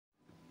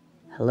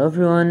Hello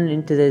everyone,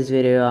 in today's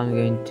video I'm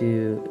going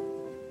to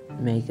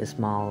make a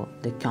small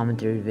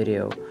commentary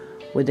video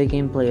with a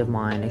gameplay of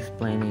mine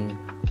explaining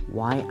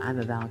why I'm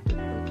about to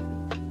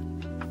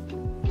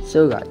play.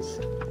 So guys,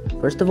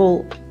 first of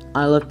all,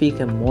 I love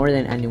Pika more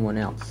than anyone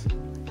else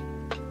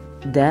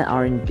that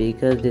are in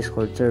Pika's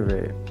Discord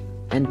server,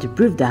 and to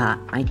prove that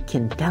I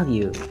can tell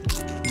you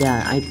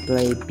that I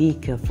play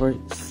Pika for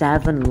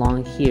 7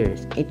 long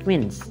years. It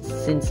means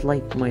since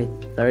like my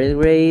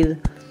 3rd grade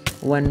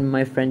when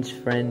my French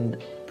friend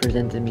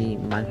presented me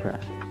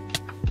Minecraft.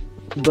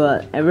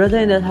 But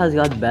everything that has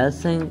got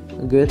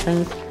good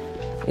things,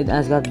 it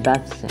has got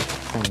bad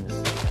things.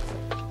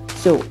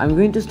 So I'm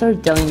going to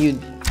start telling you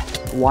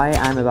why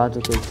I'm about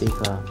to quit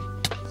Pika.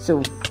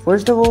 So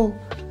first of all,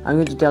 I'm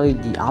going to tell you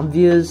the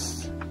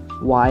obvious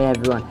why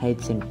everyone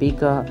hates in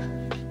Pika.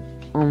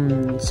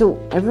 So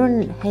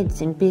everyone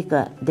hates in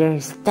Pika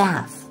their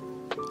staff.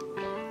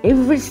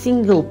 Every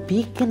single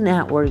Pika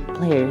network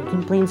player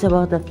complains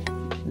about the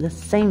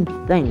same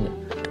thing.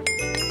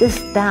 The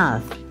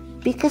staff.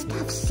 Pika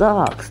staff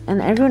sucks,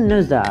 and everyone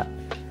knows that.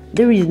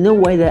 There is no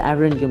way that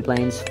everyone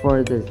complains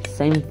for the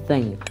same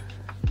thing.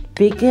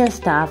 Pika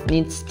staff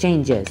needs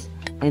changes,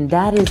 and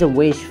that is a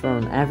wish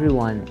from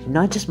everyone,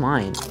 not just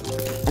mine.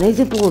 An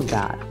example of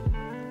that.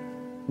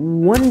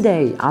 One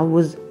day I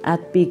was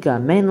at Pika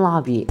main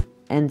lobby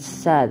and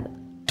said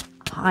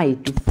hi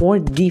to 4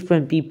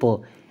 different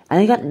people, and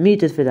I got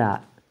muted for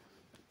that.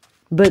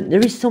 But there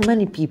is so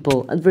many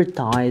people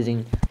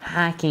advertising,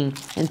 hacking,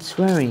 and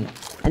swearing,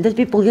 and that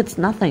people gets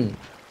nothing.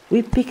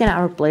 We Pika and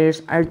our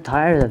players are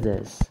tired of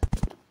this.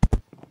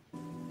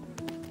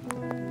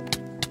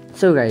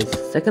 So guys,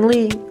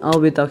 secondly, I'll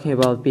be talking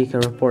about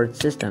Pika report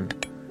system.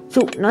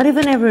 So not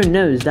even everyone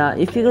knows that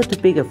if you go to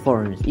Pika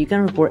forums, you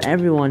can report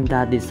everyone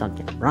that did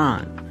something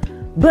wrong.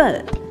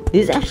 But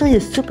this is actually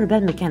a super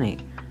bad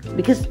mechanic,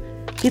 because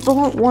people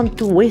don't want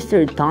to waste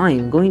their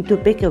time going to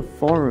Pika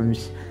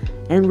forums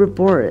and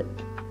report it.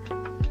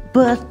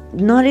 But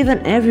not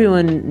even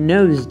everyone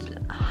knows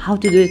how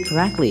to do it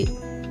correctly,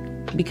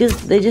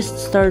 because they just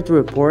start to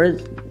report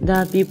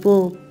that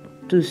people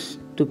to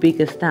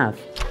Pika staff.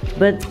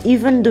 But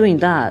even doing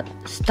that,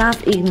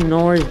 staff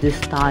ignores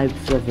these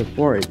types of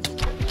reports.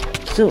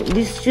 So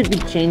this should be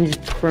changed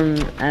from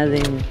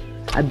adding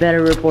a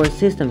better report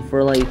system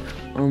for like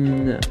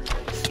 /report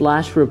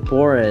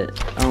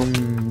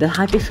that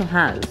Hypixel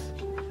has.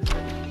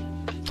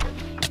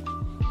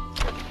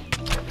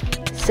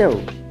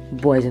 So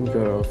boys and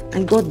girls,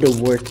 I got the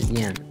word to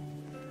the end.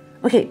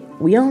 Okay,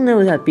 we all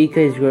know that Pika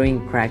is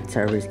growing cracked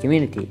servers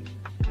community.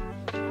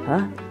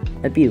 Huh?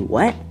 Apead,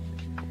 what?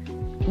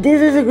 This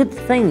is a good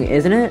thing,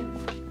 isn't it?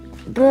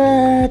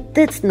 But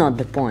that's not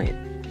the point.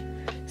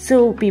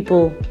 So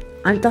people,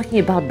 I'm talking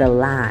about the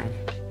lag.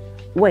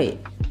 Wait,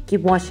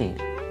 keep watching.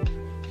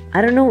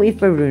 I don't know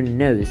if everyone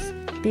knows,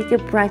 Pika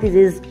practice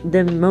is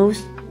the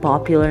most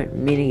popular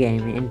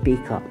minigame in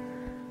Pika.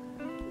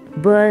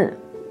 But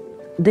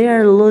they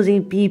are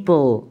losing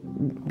people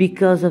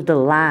because of the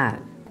lag.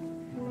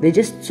 They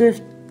just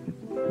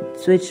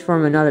switch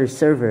from another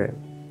server.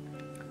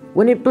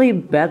 When I play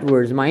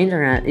Bedwars, my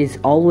internet is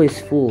always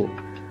full.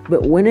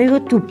 But when I go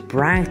to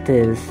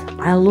practice,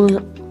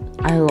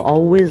 I'll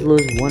always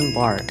lose 1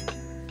 bar.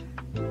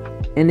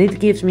 And it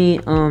gives me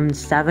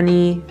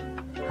 70,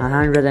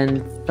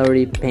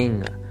 130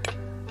 ping.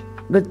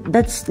 But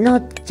that's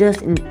not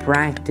just in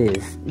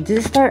practice.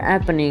 This start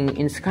happening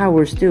in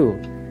Skywars too.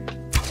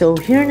 So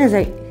here is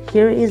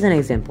an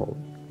example.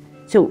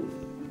 So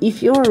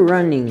if you're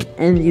running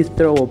and you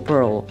throw a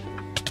pearl,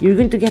 you're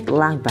going to get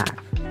lag back.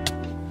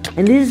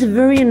 And this is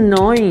very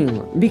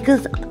annoying,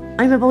 because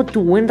I'm about to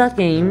win that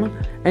game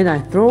and I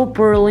throw a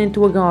pearl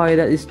into a guy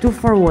that is too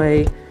far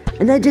away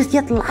and I just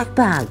get lag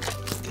back.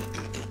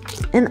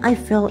 And I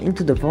fell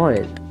into the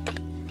void.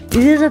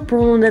 This is a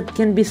problem that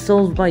can be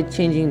solved by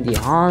changing the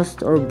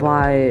host, or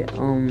by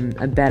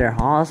a better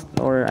host,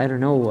 or I don't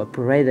know,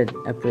 upgrade the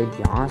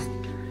host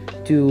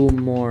to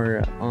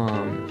more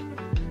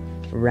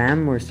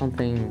RAM or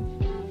something.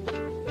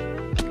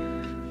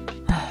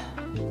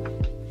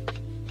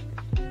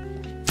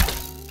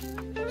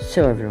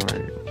 So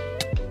everyone,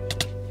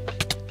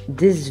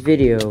 this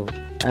video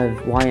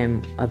of why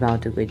I'm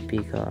about to quit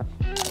Pika.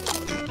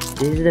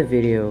 This is the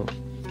video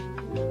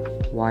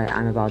why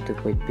I'm about to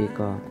quit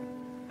Pika,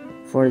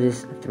 for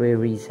these 3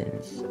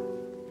 reasons.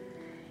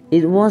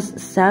 It was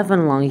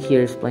 7 long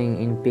years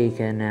playing in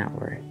Pika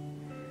network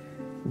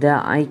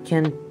that I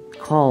can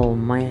call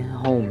my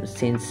home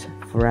since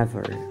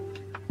forever.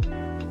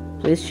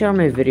 Please share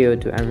my video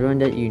to everyone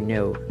that you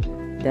know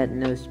that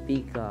knows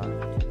Pika.